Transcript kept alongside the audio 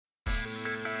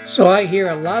So I hear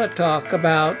a lot of talk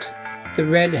about the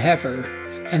red heifer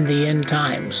and the end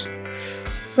times.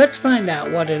 Let's find out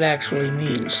what it actually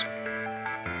means.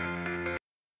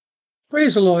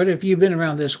 Praise the Lord, if you've been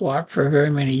around this walk for very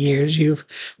many years, you've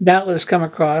doubtless come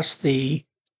across the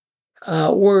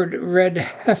word red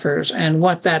heifers and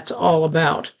what that's all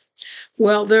about.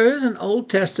 Well, there is an Old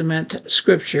Testament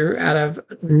scripture out of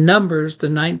Numbers, the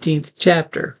 19th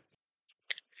chapter.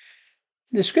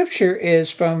 The scripture is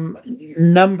from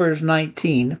Numbers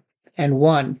 19:1.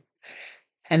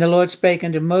 And the Lord spake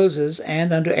unto Moses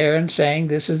and unto Aaron, saying,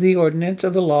 This is the ordinance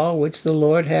of the law which the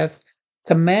Lord hath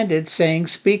commanded, saying,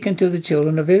 Speak unto the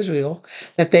children of Israel,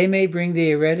 that they may bring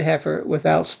thee a red heifer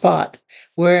without spot,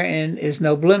 wherein is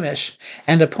no blemish,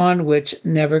 and upon which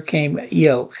never came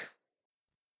yoke.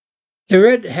 The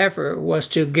red heifer was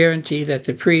to guarantee that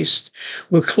the priests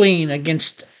were clean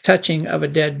against touching of a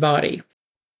dead body.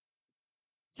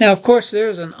 Now, of course,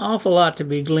 there's an awful lot to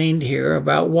be gleaned here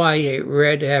about why a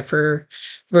red heifer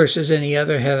versus any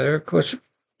other heifer. Of course,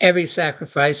 every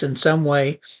sacrifice in some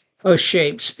way or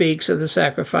shape speaks of the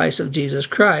sacrifice of Jesus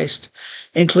Christ,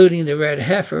 including the red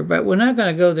heifer, but we're not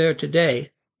going to go there today.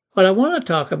 What I want to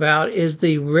talk about is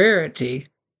the rarity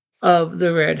of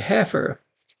the red heifer.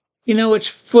 You know, it's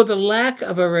for the lack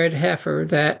of a red heifer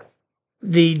that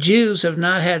the Jews have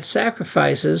not had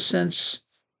sacrifices since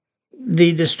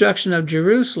the destruction of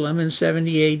Jerusalem in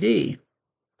 70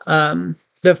 AD.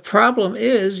 The problem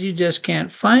is you just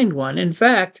can't find one. In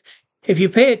fact, if you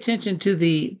pay attention to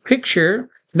the picture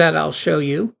that I'll show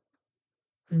you,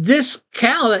 this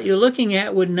cow that you're looking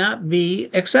at would not be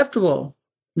acceptable.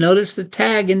 Notice the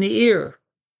tag in the ear.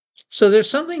 So there's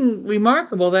something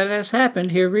remarkable that has happened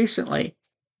here recently.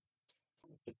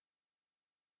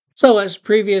 So as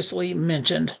previously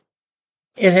mentioned,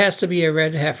 it has to be a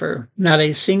red heifer. Not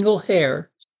a single hair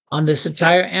on this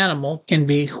entire animal can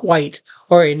be white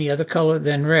or any other color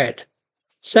than red.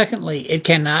 Secondly, it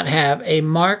cannot have a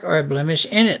mark or a blemish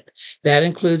in it. That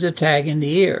includes a tag in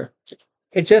the ear.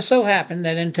 It just so happened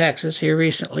that in Texas here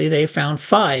recently they found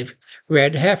 5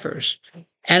 red heifers.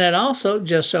 And it also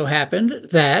just so happened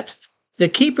that the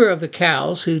keeper of the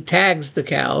cows, who tags the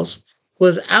cows,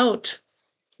 was out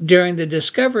during the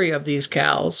discovery of these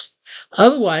cows.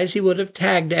 Otherwise, he would have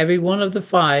tagged every one of the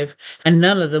 5, and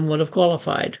none of them would have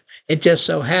qualified. It just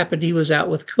so happened he was out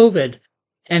with COVID,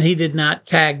 and he did not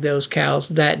tag those cows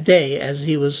that day as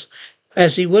he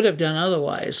would have done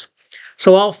otherwise.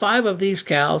 So all 5 of these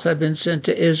cows have been sent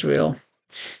to Israel.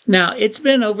 Now, it's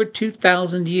been over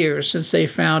 2,000 years since they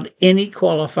found any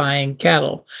qualifying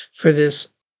cattle for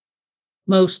this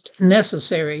most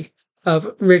necessary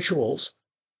of rituals.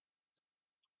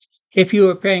 If you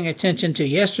were paying attention to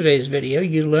yesterday's video,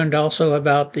 you learned also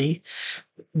about the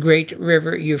great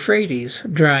river Euphrates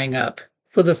drying up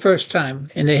for the first time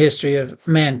in the history of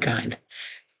mankind.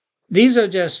 These are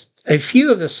just a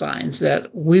few of the signs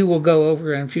that we will go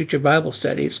over in future Bible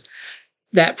studies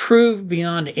that prove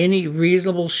beyond any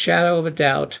reasonable shadow of a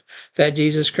doubt that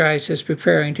Jesus Christ is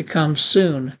preparing to come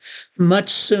soon, much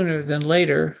sooner than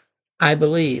later, I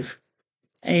believe.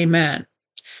 Amen.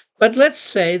 But let's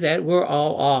say that we're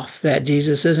all off, that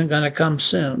Jesus isn't going to come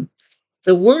soon.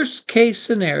 The worst case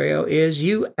scenario is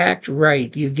you act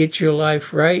right. You get your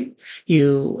life right.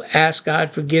 You ask God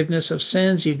forgiveness of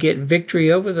sins. You get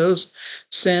victory over those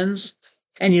sins.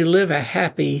 And you live a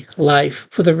happy life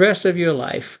for the rest of your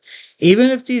life. Even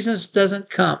if Jesus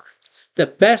doesn't come, the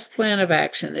best plan of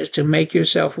action is to make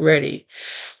yourself ready.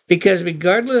 Because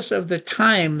regardless of the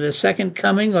time, the second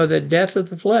coming or the death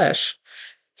of the flesh,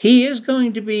 He is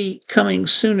going to be coming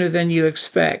sooner than you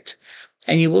expect.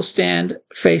 And you will stand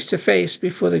face to face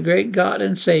before the great God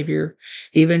and Savior,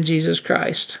 even Jesus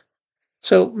Christ.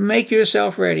 So make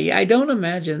yourself ready. I don't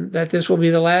imagine that this will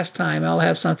be the last time I'll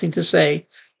have something to say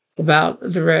about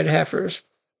the red heifers.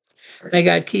 May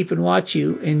God keep and watch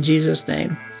you in Jesus'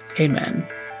 name. Amen.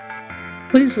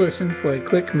 Please listen for a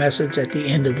quick message at the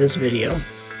end of this video.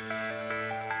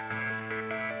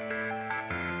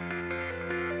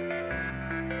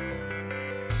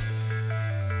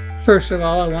 First of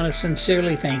all, I want to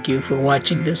sincerely thank you for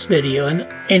watching this video and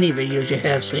any videos you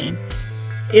have seen.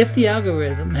 If the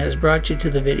algorithm has brought you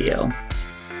to the video,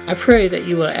 I pray that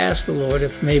you will ask the Lord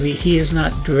if maybe He is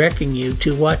not directing you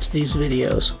to watch these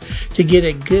videos to get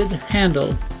a good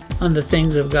handle on the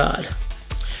things of God.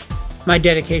 My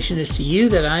dedication is to you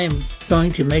that I am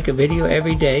going to make a video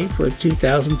every day for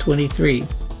 2023.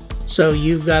 So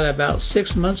you've got about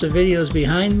 6 months of videos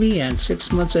behind me and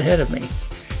 6 months ahead of me.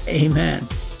 Amen.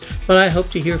 But I hope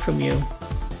to hear from you.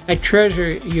 I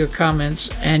treasure your comments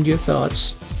and your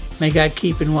thoughts. May God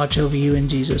keep and watch over you in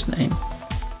Jesus' name.